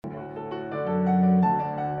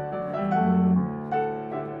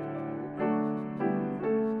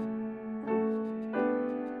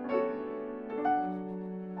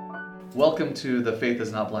Welcome to the Faith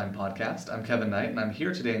is Not Blind podcast. I'm Kevin Knight, and I'm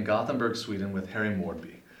here today in Gothenburg, Sweden with Harry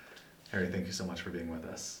Marby. Harry, thank you so much for being with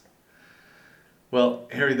us. Well,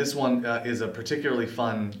 Harry, this one is a particularly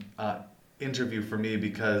fun interview for me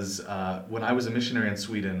because when I was a missionary in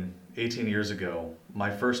Sweden 18 years ago,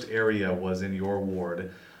 my first area was in your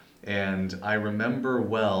ward, and I remember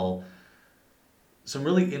well some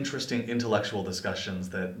really interesting intellectual discussions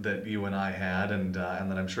that you and I had, and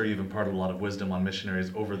that I'm sure you've imparted a lot of wisdom on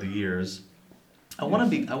missionaries over the years. I want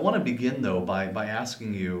to begin though by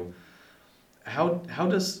asking you, how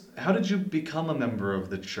did you become a member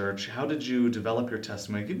of the church? How did you develop your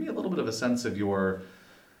testimony? Give me a little bit of a sense of your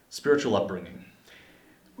spiritual upbringing.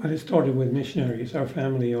 Well, it started with missionaries. Our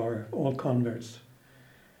family are all converts,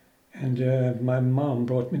 and my mom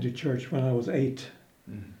brought me to church when I was 8.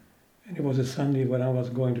 Mm. And it was a Sunday when I was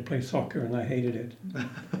going to play soccer, and I hated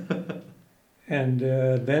it. And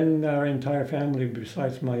then our entire family,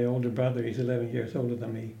 besides my older brother, he's 11 years older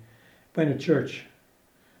than me, went to church.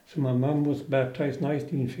 So my mom was baptized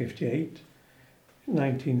 1958.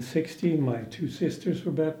 1960, my 2 sisters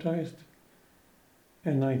were baptized.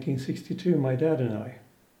 And 1962, my dad and I.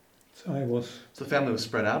 So the family was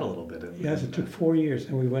spread out a little bit. Yes, it took 4 years,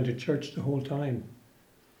 and we went to church the whole time.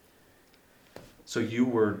 So you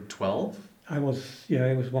were 12? I was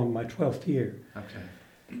my 12th year.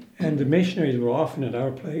 Okay. And the missionaries were often at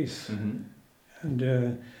our place. Mm-hmm.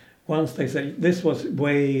 And once they said, this was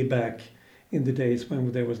way back in the days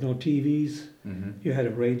when there was no TVs. Mm-hmm. You had a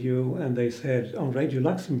radio, and they said, on Radio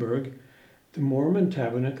Luxembourg, the Mormon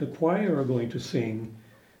Tabernacle Choir are going to sing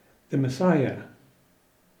the Messiah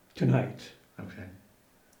tonight. Okay.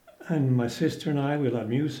 And my sister and I, we loved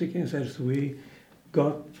music, and so we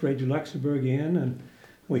got Radio Luxembourg in, and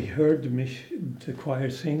we heard the choir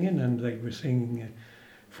singing, and they were singing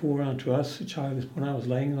 "For Unto Us a Child is Born." I was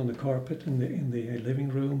laying on the carpet in the living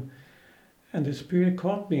room, and the Spirit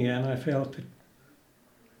caught me, and I felt that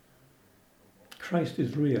Christ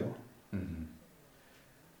is real. Mm-hmm.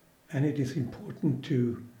 And it is important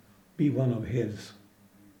to be one of His.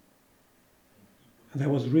 And that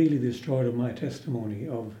was really the start of my testimony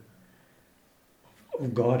of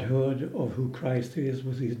Godhood, of who Christ is,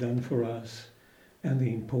 what He's done for us, and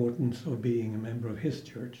the importance of being a member of His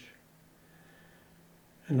church.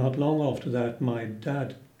 And not long after that, my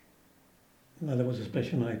dad, well, that was a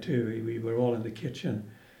special night too, we were all in the kitchen,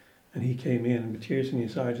 and he came in with tears in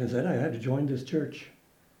his eyes and said, I had to join this church.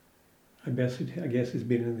 I guess he's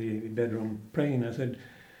been in the bedroom praying. I said,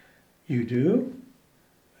 you do?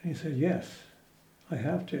 And he said, yes, I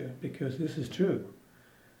have to, because this is true.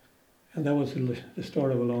 And that was the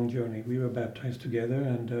start of a long journey. We were baptized together,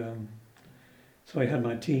 and so I had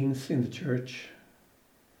my teens in the church,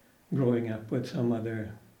 growing up with some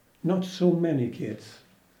other, not so many kids,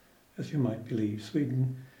 as you might believe.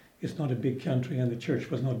 Sweden is not a big country, and the church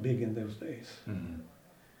was not big in those days. Mm-hmm.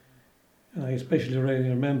 And I especially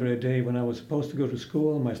remember a day when I was supposed to go to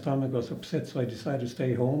school, and my stomach was upset, so I decided to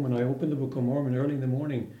stay home, and I opened the Book of Mormon early in the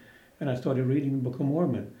morning, and I started reading the Book of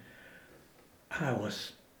Mormon. I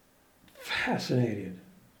was fascinated.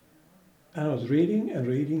 And I was reading,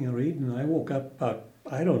 and I woke up about,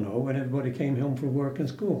 I don't know, when everybody came home from work and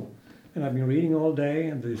school. And I've been reading all day,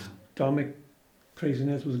 and the stomach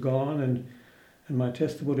craziness was gone, and my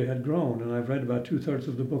testimony had grown, and I've read about 2/3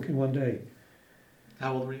 of the book in one day.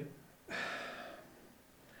 How old were you?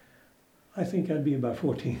 I think I'd be about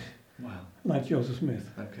 14. Wow. Like Joseph Smith.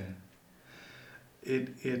 Okay.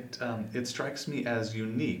 It strikes me as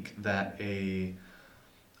unique that an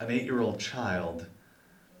 8-year-old child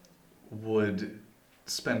would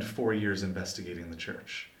spend 4 years investigating the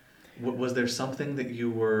church. Was there something that you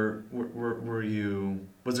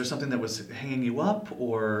was there something that was hanging you up,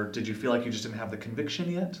 or did you feel like you just didn't have the conviction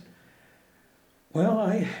yet? Well,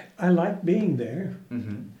 I liked being there.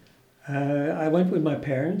 Mm-hmm. I went with my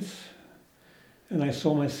parents, and I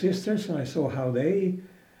saw my sisters, and I saw how they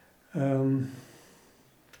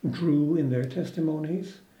grew in their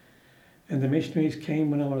testimonies. And the missionaries came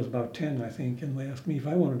when I was about 10, I think, and they asked me if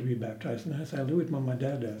I wanted to be baptized. And I said, I'll do it when my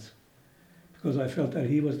dad does. Because I felt that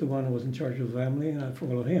he was the one who was in charge of the family, and I'd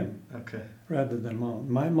follow him. Okay. Rather than mom.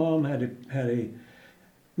 My mom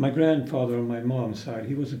my grandfather on my mom's side,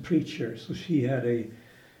 he was a preacher, so she had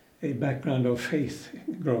a background of faith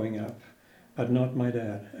growing up, but not my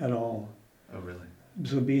dad at all. Oh, really?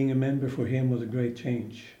 So being a member for him was a great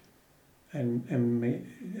change, and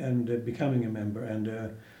becoming a member,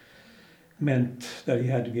 and meant that he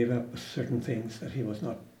had to give up certain things that he was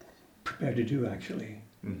not prepared to do, actually.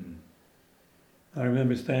 Mm-hmm. I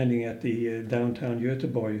remember standing at the downtown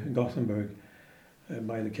Göteborg, Gothenburg,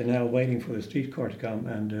 by the canal waiting for the streetcar to come,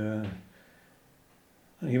 and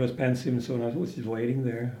And he was pensive, and so I was just waiting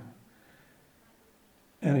there.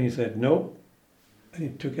 And he said, "Nope." And he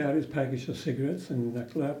took out his package of cigarettes and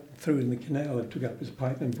knuckled up, threw it in the canal, and took up his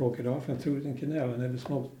pipe and broke it off and threw it in the canal, and never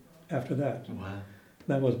smoked after that. Wow.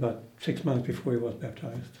 That was about 6 months before he was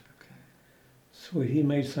baptized. Okay. So he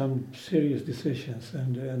made some serious decisions,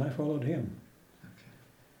 and I followed him. Okay.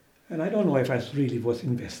 And I don't know if I really was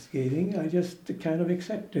investigating. I just kind of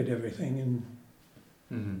accepted everything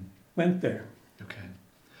and went there. Okay.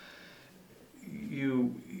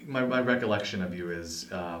 My recollection of you is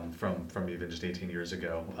from even just 18 years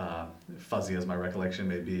ago, fuzzy as my recollection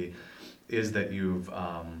may be, is that you're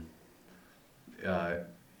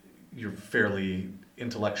fairly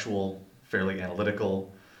intellectual, fairly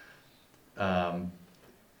analytical.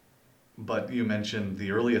 But you mentioned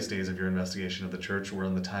the earliest days of your investigation of the church were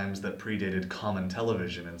in the times that predated common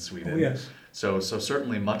television in Sweden. Oh, yes. So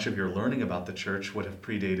certainly much of your learning about the church would have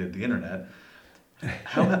predated the internet.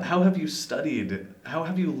 How have you studied? How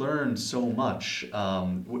have you learned so much?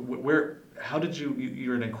 How did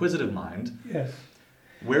you're an inquisitive mind. Yes.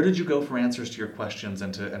 Where did you go for answers to your questions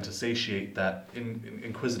and to satiate that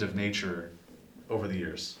inquisitive nature over the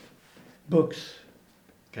years? Books.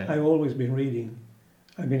 Okay. I've always been reading.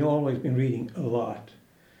 Always been reading a lot.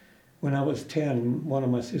 When I was 10, one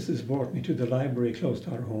of my sisters brought me to the library close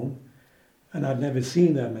to our home, and I'd never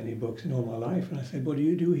seen that many books in all my life. And I said, "What do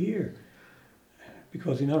you do here?"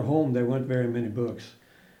 Because in our home there weren't very many books.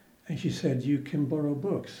 And she said, "You can borrow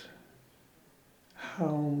books."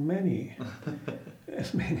 "How many?"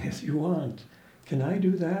 "As many as you want." "Can I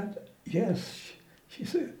do that?" "Yes," she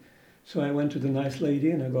said. So I went to the nice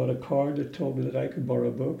lady and I got a card that told me that I could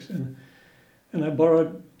borrow books. And I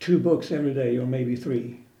borrowed 2 books every day, or maybe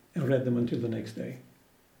 3, and read them until the next day.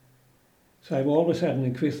 So I've always had an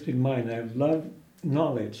inquisitive mind. I love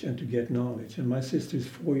knowledge and to get knowledge. And my sister is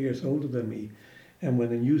 4 years older than me. And when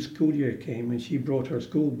the new school year came and she brought her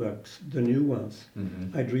school books, the new ones,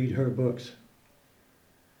 I'd read her books.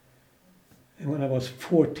 And when I was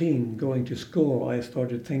 14, going to school, I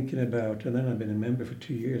started thinking about, and then I've been a member for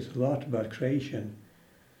 2 years, a lot about creation.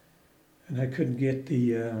 And I couldn't get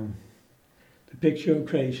the picture of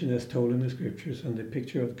creation as told in the scriptures and the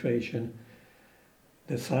picture of creation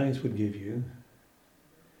that science would give you.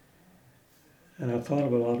 And I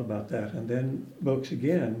thought a lot about that. And then books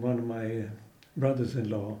again. One of my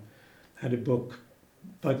brothers-in-law had a book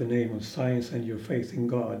by the name of Science and Your Faith in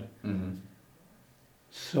God.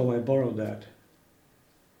 So I borrowed that.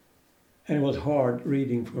 And it was hard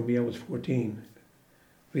reading for me. I was 14,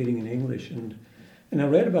 reading in English. And I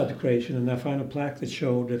read about the creation, and I found a plaque that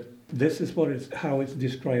showed that this is how it's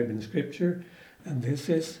described in Scripture, and this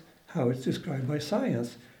is how it's described by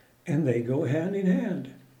science, and they go hand in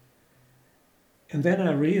hand. And then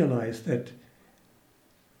I realized that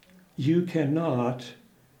you cannot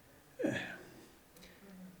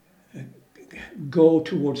go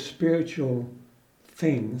towards spiritual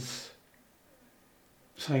things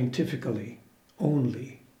scientifically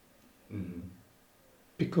only,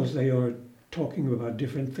 because they are talking about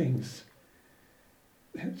different things.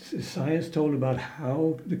 Science told about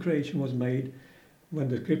how the creation was made when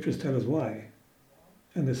the scriptures tell us why.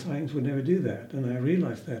 And the science would never do that. And I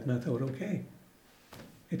realized that, and I thought, okay,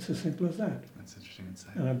 it's as simple as that. That's interesting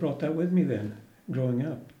insight. And I brought that with me then, growing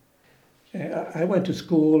up. I went to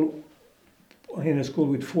school, in a school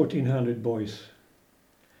with 1,400 boys,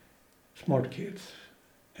 smart kids.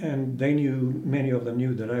 And many of them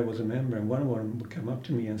knew that I was a member. And one of them would come up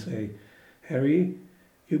to me and say, "Harry,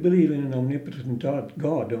 you believe in an omnipotent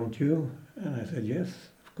God, don't you?" And I said, "Yes,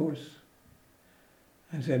 of course."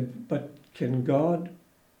 I said, "But can God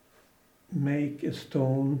make a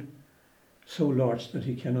stone so large that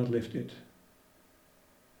he cannot lift it?"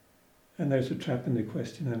 And there's a trap in the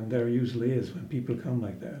question, and there usually is when people come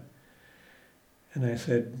like that. And I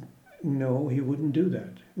said, "No, he wouldn't do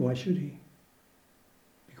that. Why should he?"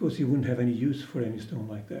 Because he wouldn't have any use for any stone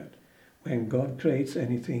like that. When God creates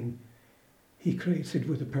anything, he creates it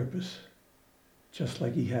with a purpose, just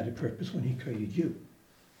like he had a purpose when he created you.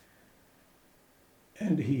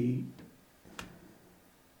 And he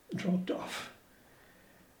dropped off.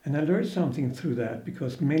 And I learned something through that,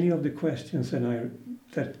 because many of the questions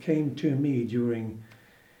that came to me during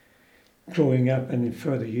growing up and in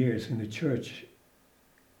further years in the church,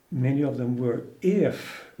 many of them were,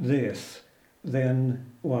 if this, then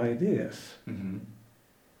why this?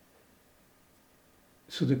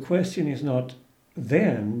 So the question is not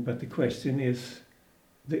then, but the question is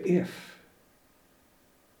the if.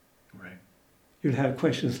 Right. You'll have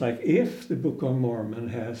questions like, if the Book of Mormon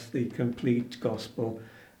has the complete gospel,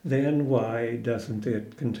 then why doesn't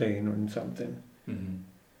it contain something?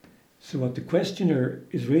 So what the questioner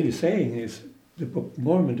is really saying is the Book of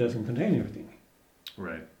Mormon doesn't contain everything.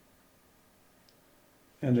 Right.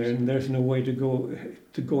 And there's no way to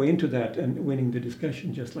go into that and winning the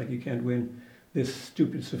discussion, just like you can't win this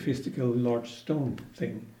stupid, sophistical, large stone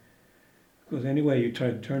thing. Because any way you try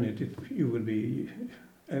to turn it,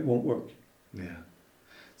 it won't work. Yeah.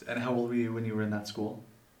 And how old were you when you were in that school?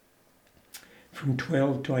 From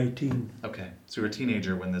 12 to 18. Okay, so you were a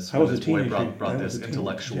teenager when this I was a boy teenager. brought I this was a teenager,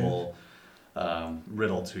 intellectual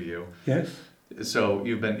riddle to you. Yes. So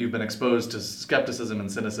you've been exposed to skepticism and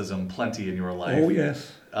cynicism plenty in your life. Oh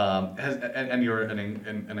yes. And you're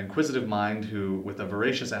an inquisitive mind with a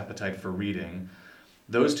voracious appetite for reading.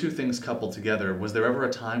 Those two things coupled together, was there ever a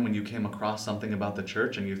time when you came across something about the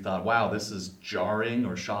church and you thought, wow, this is jarring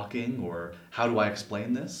or shocking, or how do I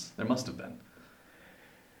explain this? There must have been.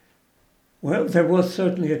 Well, there was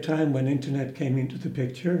certainly a time when internet came into the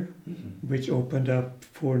picture, Mm-hmm. which opened up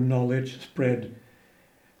for knowledge spread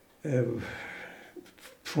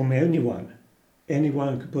from anyone.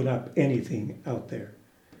 Anyone could put up anything out there.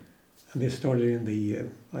 And this started in the,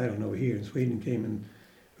 here in Sweden, came in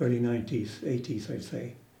early 90s, 80s, I'd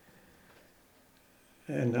say.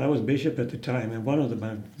 And I was bishop at the time, and one of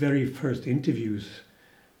my very first interviews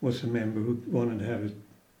was a member who wanted to have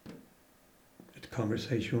a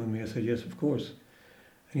conversation with me. I said, yes, of course.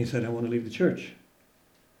 And he said, I want to leave the church.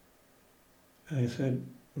 And I said,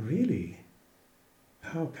 really?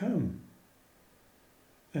 How come?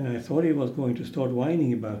 And I thought he was going to start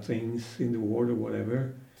whining about things in the ward or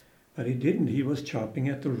whatever, but he didn't. He was chopping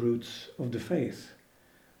at the roots of the faith,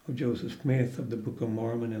 of Joseph Smith, of the Book of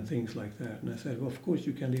Mormon and things like that. And I said, well, of course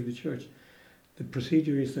you can leave the church. The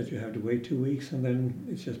procedure is that you have to wait 2 weeks and then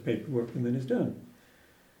it's just paperwork and then it's done.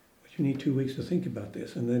 But you need 2 weeks to think about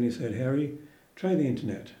this. And then he said, Harry, try the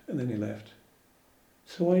internet. And then he left.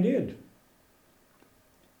 So I did.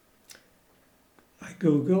 I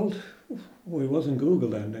Googled. Well, it wasn't Google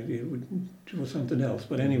then. It was something else.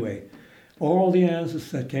 But anyway, all the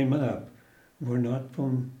answers that came up were not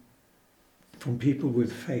from people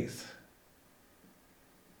with faith.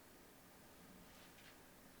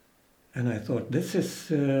 And I thought, this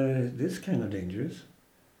is kind of dangerous.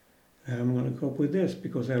 I'm going to cope with this,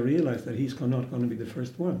 because I realized that he's not going to be the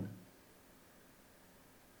first one.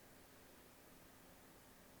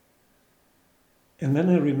 And then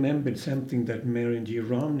I remembered something that Marion G.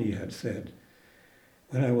 Romney had said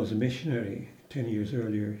when I was a missionary 10 years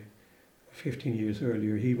earlier, 15 years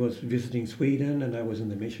earlier. He was visiting Sweden and I was in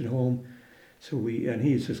the mission home. And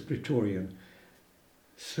he's a scriptorian.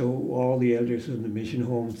 So all the elders in the mission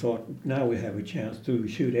home thought, now we have a chance to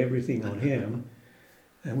shoot everything on him.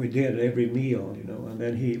 And we did every meal, And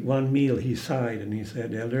then one meal he sighed and he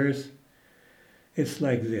said, elders, it's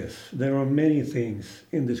like this. There are many things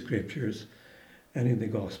in the scriptures and in the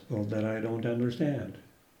gospel that I don't understand,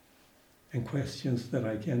 and questions that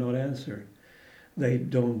I cannot answer. They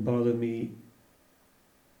don't bother me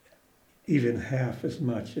even half as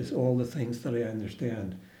much as all the things that I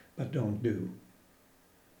understand but don't do.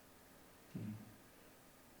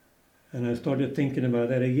 And I started thinking about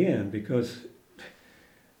that again, because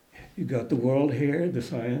you got the world here, the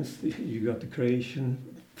science, you got the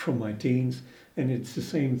creation from my teens, and it's the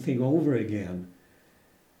same thing over again.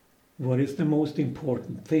 What is the most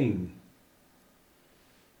important thing?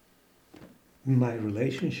 My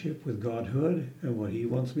relationship with Godhood and what He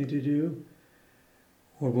wants me to do,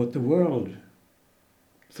 or what the world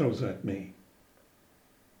throws at me?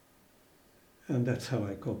 And that's how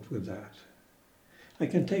I coped with that. I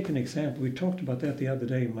can take an example. We talked about that the other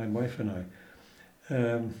day, my wife and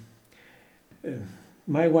I.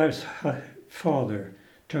 My wife's father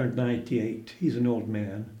turned 98. He's an old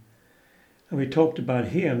man. And we talked about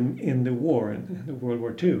him in the war, in the World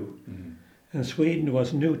War II. Mm-hmm. And Sweden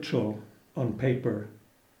was neutral on paper.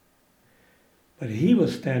 But he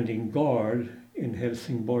was standing guard in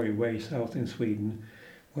Helsingborg way south in Sweden,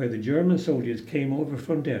 where the German soldiers came over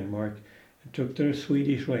from Denmark and took the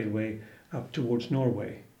Swedish railway up towards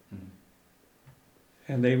Norway. Mm-hmm.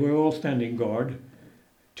 And they were all standing guard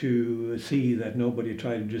to see that nobody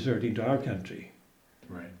tried to desert into our country.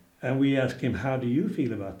 Right. And we asked him, how do you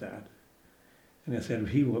feel about that? And I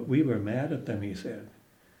said, we were mad at them, he said.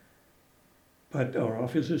 But our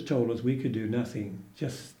officers told us we could do nothing,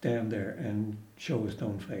 just stand there and show a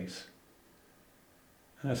stone face.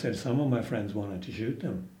 And I said, some of my friends wanted to shoot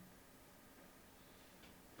them,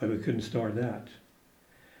 but we couldn't start that.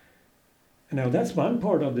 And now that's one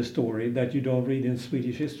part of the story that you don't read in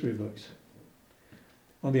Swedish history books.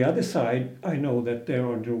 On the other side, I know that there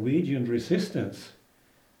are Norwegian resistance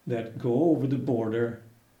that go over the border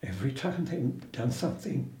every time they've done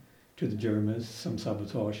something to the Germans, some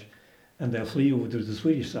sabotage. and they'll flee over to the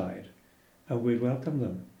Swedish side, and we'd welcome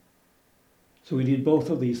them. So we did both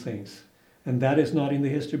of these things, and that is not in the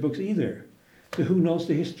history books either. So who knows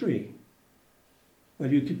the history?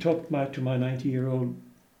 Well, you could talk back to my 90-year-old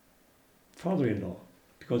father-in-law,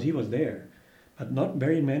 because he was there, but not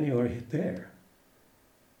very many are there.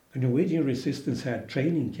 The Norwegian resistance had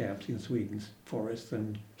training camps in Sweden's forests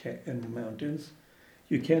and mountains.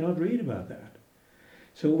 You cannot read about that.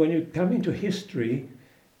 So when you come into history,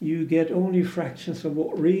 you get only fractions of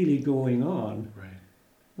what really going on, Right.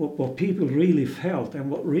 what people really felt, and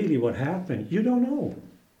what happened. You don't know.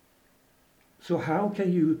 So how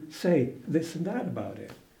can you say this and that about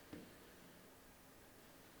it?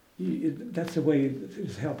 That's the way it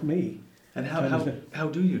has helped me. And how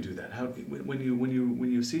do you do that? How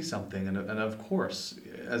when you see something, and of course,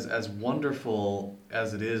 as wonderful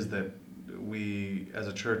as it is that we as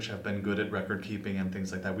a church have been good at record keeping and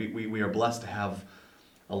things like that, we are blessed to have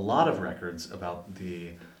a lot of records about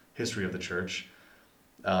the history of the church,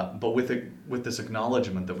 but with this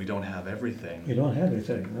acknowledgement that we don't have everything. We don't have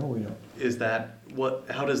everything. No, we don't.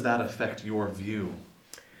 How does that affect your view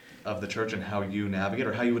of the church and how you navigate,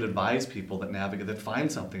 or how you would advise people that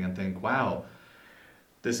find something and think, wow,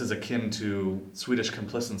 this is akin to Swedish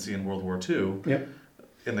complicity in World War II, Yep.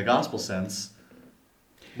 in the gospel sense.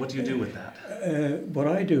 What do you do with that? What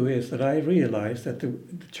I do is that I realize that the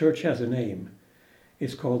church has a name.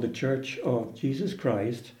 It's called the Church of Jesus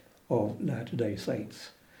Christ of Latter-day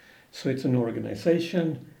Saints. So it's an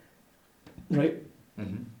organization, right,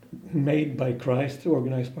 made by Christ,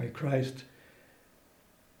 organized by Christ.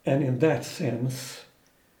 And in that sense,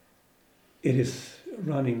 it is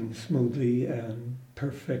running smoothly and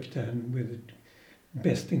perfect and with the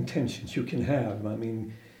best intentions you can have. I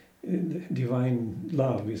mean, divine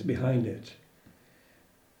love is behind it.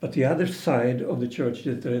 But the other side of the church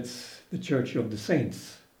is that it's the church of the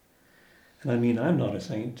saints. And I mean, I'm not a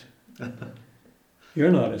saint. You're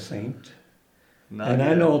not a saint. And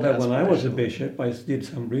I know that when I was a bishop, I did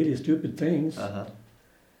some really stupid things.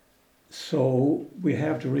 So we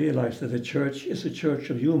have to realize that the church is a church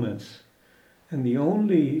of humans. And the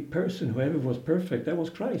only person who ever was perfect, that was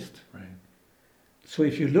Christ. Right. So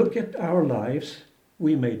if you look at our lives,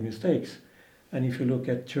 we made mistakes. And if you look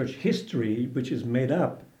at church history, which is made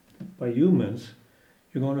up by humans,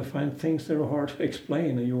 you're going to find things that are hard to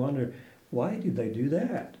explain. And you wonder, why did they do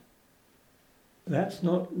that? That's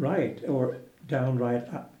not right, or downright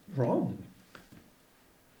wrong.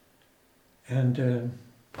 And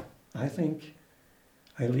I think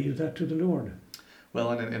I leave that to the Lord.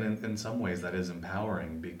 Well, and in some ways that is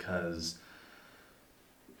empowering, because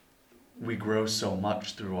we grow so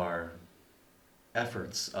much through our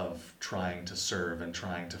efforts of trying to serve and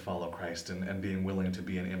trying to follow Christ, and being willing to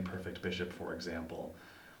be an imperfect bishop, for example.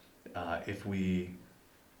 If we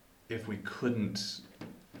couldn't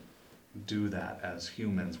do that as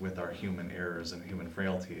humans with our human errors and human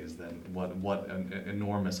frailties, then what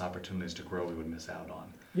enormous opportunities to grow we would miss out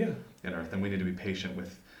on. Yeah. In earth. And we need to be patient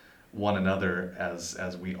with one another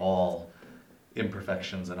as we all,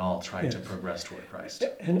 imperfections and all, try to progress toward Christ.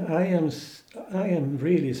 And I am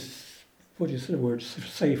really, what is the word,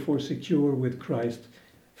 safe or secure with Christ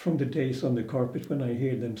from the days on the carpet when I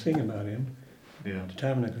hear them sing about him, Yeah. the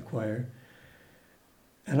Tabernacle Choir.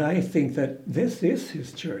 And I think that this is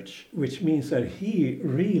his church, which means that he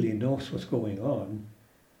really knows what's going on.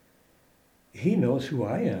 He knows who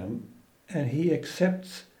I am, and he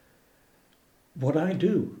accepts what I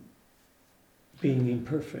do, being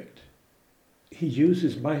imperfect. He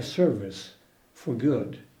uses my service for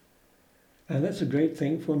good, and that's a great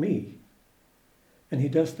thing for me. And he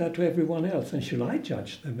does that to everyone else. And should I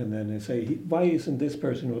judge them and then say, why isn't this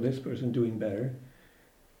person or this person doing better?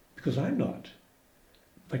 Because I'm not.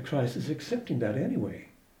 But Christ is accepting that anyway.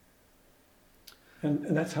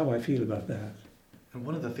 And that's how I feel about that. And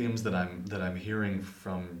one of the themes that I'm hearing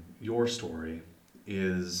from your story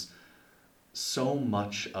is so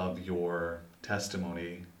much of your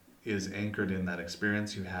testimony is anchored in that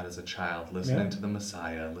experience you had as a child, listening to the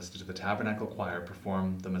Messiah, listening to the Tabernacle Choir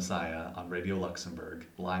perform the Messiah on Radio Luxembourg,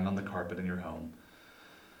 lying on the carpet in your home.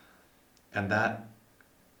 And that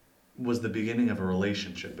was the beginning of a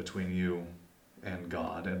relationship between you and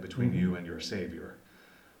God, and between you and your Savior.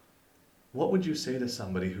 What would you say to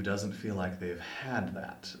somebody who doesn't feel like they've had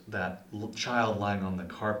that child lying on the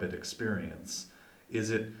carpet experience?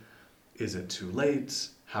 Is it too late?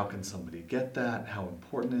 How can somebody get that? How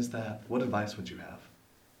important is that? What advice would you have?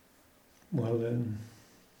 Well,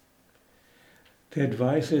 the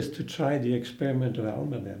advice is to try the experiment of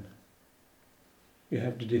Alma then. You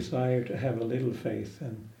have to desire to have a little faith,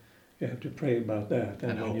 and You have to pray about that.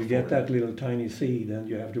 And when hope you get for that it. little tiny seed, then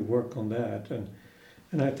you have to work on that.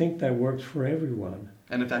 And I think that works for everyone.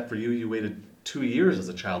 And in fact, for you, you waited 2 years as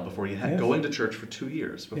a child before you had Yes. going to church for 2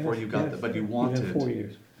 years before you got yes, that. But you even wanted 4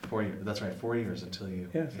 years. 4 years. That's right, 4 years until you.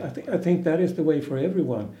 Yes, yeah. I think that is the way for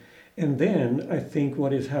everyone. And then I think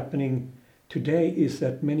what is happening today is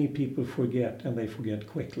that many people forget, and they forget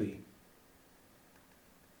quickly.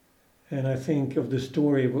 And I think of the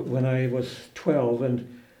story when I was 12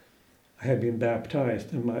 and I had been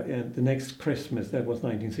baptized, and the next Christmas, that was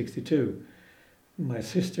 1962, my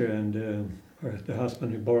sister and the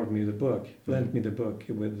husband who borrowed me the book, lent me the book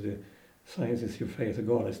with the Science is Your Faith of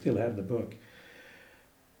God. I still have the book.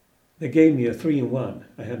 They gave me a 3-in-1.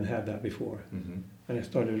 I hadn't had that before. Mm-hmm. And I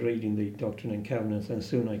started reading the Doctrine and Covenants, and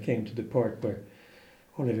soon I came to the part where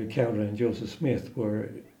Oliver Cowdery and Joseph Smith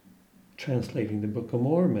were translating the Book of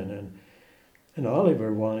Mormon, and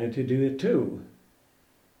Oliver wanted to do it too.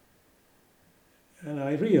 And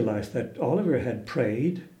I realized that Oliver had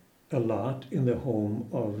prayed a lot in the home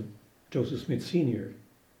of Joseph Smith Sr.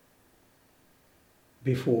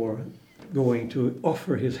 before going to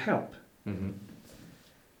offer his help. Mm-hmm.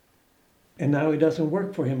 And now it doesn't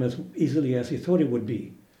work for him as easily as he thought it would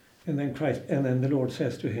be. And then the Lord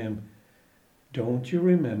says to him, "Don't you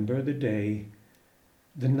remember the day,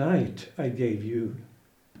 the night I gave you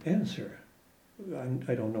answer?"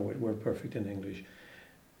 I don't know it word perfect in English.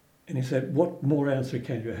 And he said, "What more answer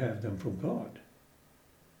can you have than from God?"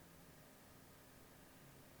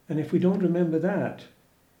 And if we don't remember that,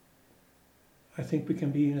 I think we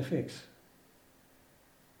can be in a fix.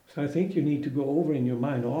 So I think you need to go over in your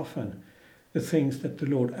mind often the things that the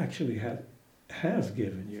Lord actually has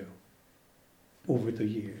given you over the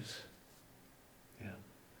years. Yeah.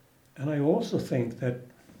 And I also think that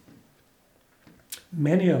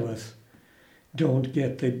many of us don't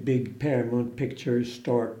get the big Paramount Pictures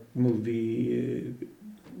start movie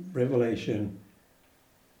revelation.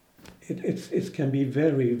 It can be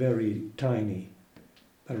very, very tiny,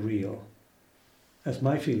 but real. As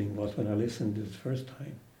my feeling was when I listened this first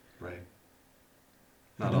time. Right.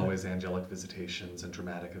 Not always angelic visitations and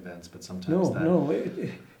dramatic events, but sometimes No.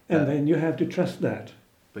 And then you have to trust that.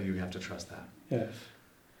 But you have to trust that. Yes.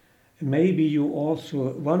 And maybe you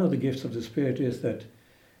also, one of the gifts of the Spirit is that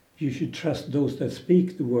you should trust those that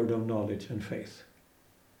speak the word of knowledge and faith.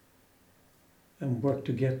 And work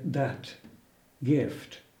to get that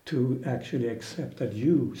gift to actually accept that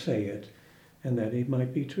you say it and that it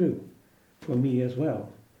might be true for me as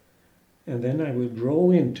well. And then I will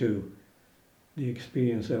grow into the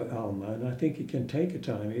experience of Alma, and I think it can take a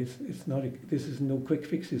time. It's not. This is no quick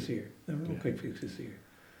fixes here. There are no quick fixes here.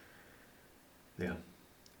 Yeah.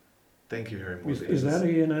 Thank you, Harry. Is that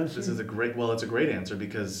an answer? This is a great. Well, it's a great answer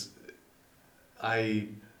because I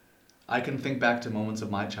can think back to moments of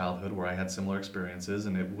my childhood where I had similar experiences,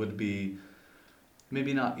 and it would be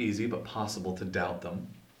maybe not easy, but possible to doubt them.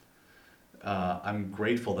 I'm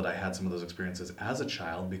grateful that I had some of those experiences as a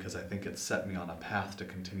child because I think it set me on a path to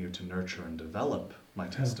continue to nurture and develop my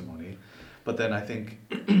testimony. But then I think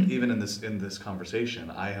even in this conversation,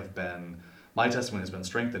 my testimony has been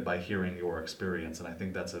strengthened by hearing your experience, and I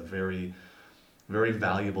think that's a very, very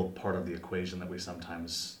valuable part of the equation that we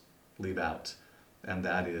sometimes leave out. And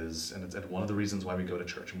that is, and it's one of the reasons why we go to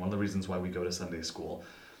church, and one of the reasons why we go to Sunday school,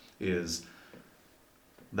 is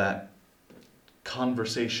that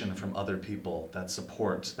conversation from other people, that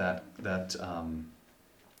support, that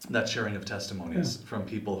sharing of testimonies from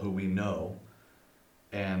people who we know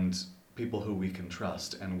and people who we can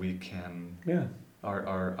trust, and we can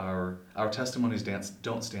our testimonies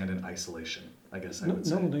don't stand in isolation, I guess I would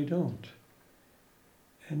say. No, they don't.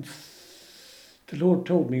 And the Lord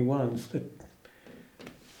told me once that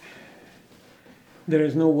there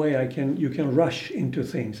is no way you can rush into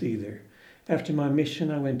things either. After my mission,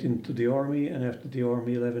 I went into the army, and after the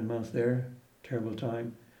army, 11 months there, terrible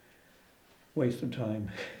time, waste of time.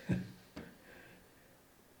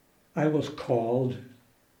 I was called,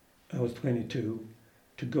 I was 22,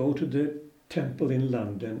 to go to the temple in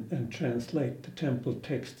London and translate the temple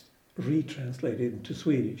text, retranslate it into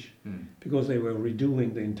Swedish, because they were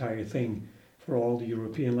redoing the entire thing for all the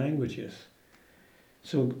European languages.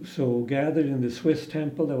 So gathered in the Swiss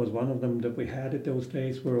temple, there was one of them that we had at those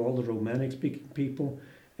days, were all the Romanic-speaking people,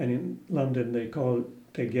 and in London they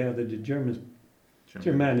gathered the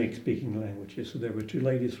Germanic-speaking languages. So there were 2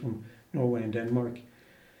 ladies from Norway and Denmark,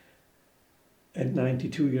 a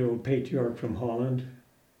 92-year-old patriarch from Holland,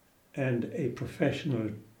 and a professional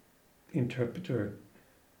interpreter,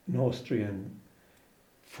 an Austrian,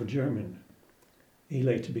 for German. He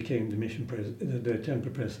later became the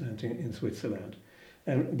temple president in Switzerland.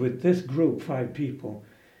 And with this group, 5 people,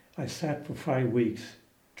 I sat for 5 weeks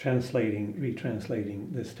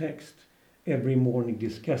retranslating this text, every morning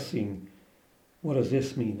discussing what does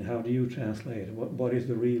this mean, how do you translate it, what is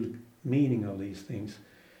the real meaning of these things.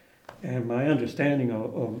 And my understanding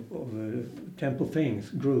of the temple things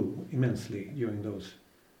grew immensely during those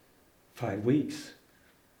 5 weeks.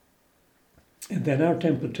 And then our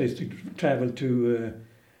temple traveled to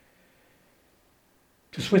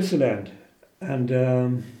Switzerland,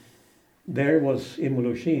 and there was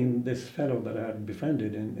Imoloshin, this fellow that I had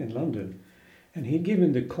befriended in London, and he'd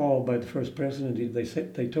given the call by the first president.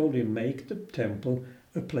 They told him, make the temple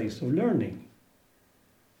a place of learning.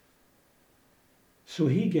 So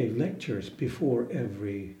he gave lectures before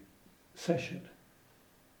every session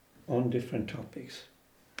on different topics.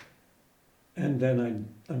 And then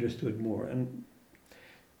I understood more. And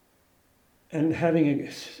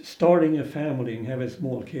starting a family and having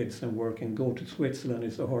small kids and work and go to Switzerland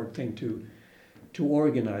is a hard thing to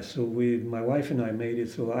organize. So my wife and I made it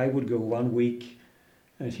so I would go 1 week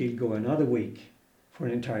and she'd go another week for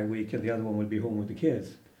an entire week, and the other one would be home with the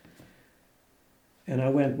kids. And I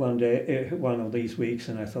went one of these weeks,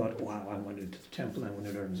 and I thought, wow, I went to the temple, I want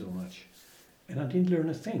to learn so much. And I didn't learn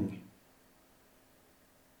a thing.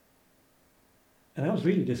 And I was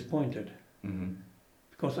really disappointed,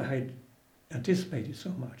 because I had anticipated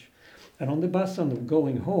so much. And on the bus on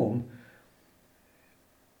going home,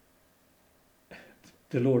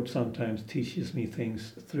 the Lord sometimes teaches me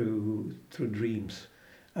things through dreams.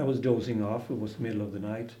 I was dozing off, it was the middle of the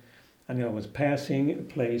night, and I was passing a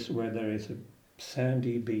place where there is a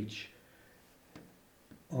sandy beach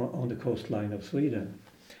on the coastline of Sweden.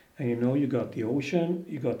 And you got the ocean,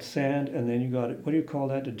 you got sand, and then you got, what do you call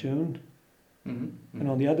that, a dune? And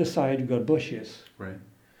on the other side you got bushes. Right.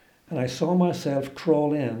 And I saw myself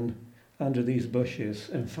crawl in under these bushes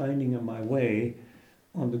and finding my way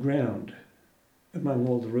on the ground among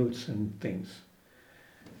all the roots and things.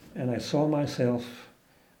 And I saw myself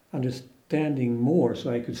understanding more,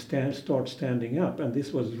 so I could start standing up. And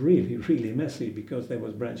this was really, really messy because there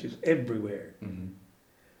was branches everywhere. And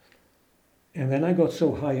then I got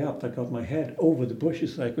so high up, I got my head over the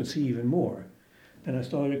bushes so I could see even more. And I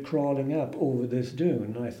started crawling up over this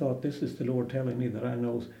dune. And I thought, this is the Lord telling me that I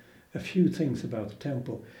know a few things about the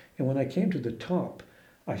temple. And when I came to the top,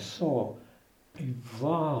 I saw a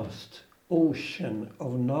vast ocean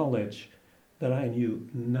of knowledge that I knew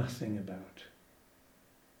nothing about.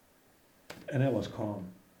 And I was calm.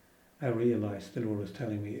 I realized the Lord was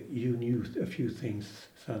telling me, you knew a few things,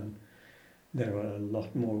 son. There are a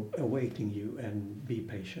lot more awaiting you, and be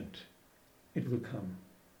patient. It will come.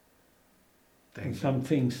 And some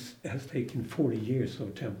things has taken 40 years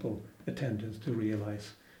of temple attendance to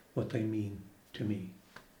realize what they mean to me.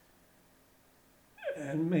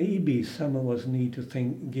 And maybe some of us need to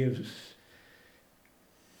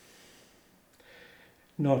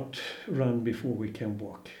not run before we can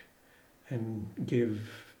walk, and give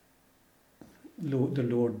the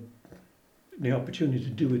Lord the opportunity to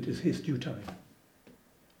do it as His due time.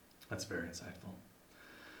 That's very insightful.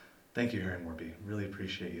 Thank you, Harry Morby. Really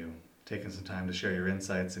appreciate you taking some time to share your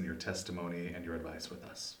insights and your testimony and your advice with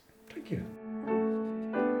us. Thank you.